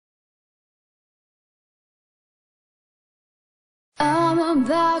I'm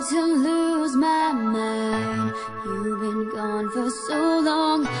about to lose my mind. You've been gone for so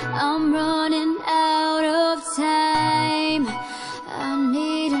long, I'm running out of time. I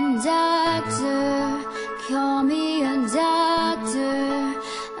need a doctor, call me a doctor.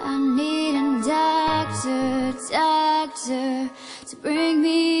 I need a doctor, doctor, to bring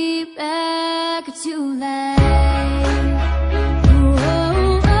me back to life.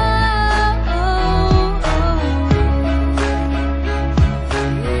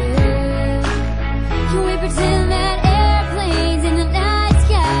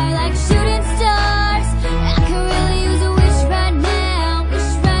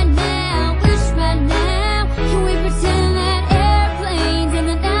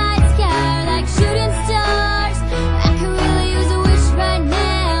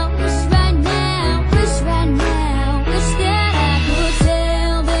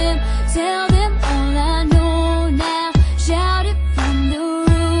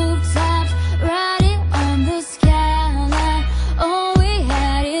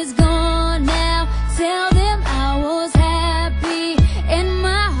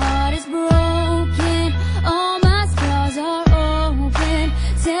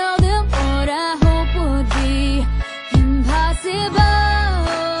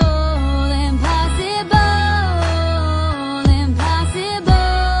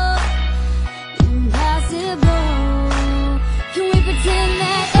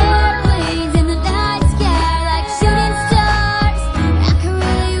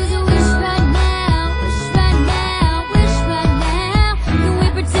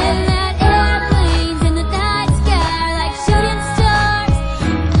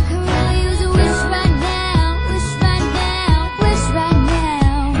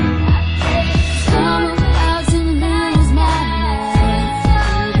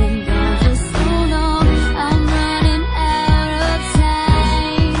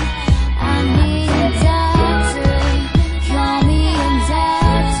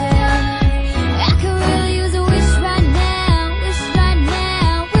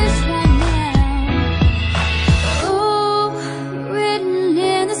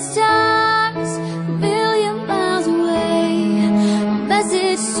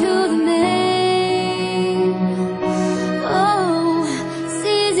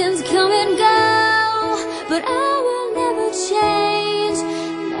 But I will never change,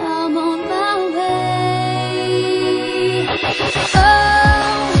 I'm on my way.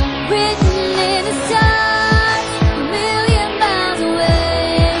 Oh, written in the stars, a million miles away,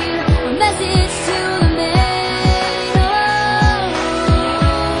 a message to the main. Oh,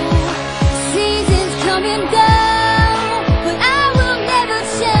 seasons come and go, but I will never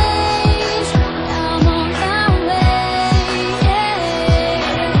change, I'm on my way.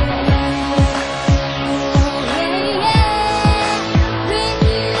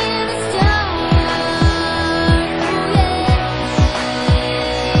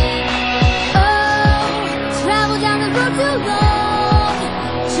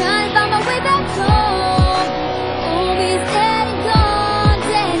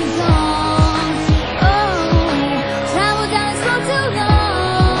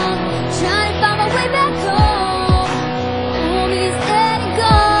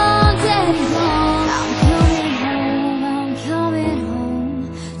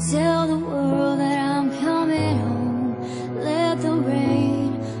 Tell the world that I'm coming home. Let the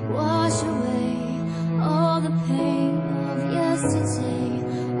rain wash away all the pain of yesterday.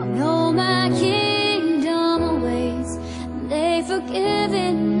 I know my kids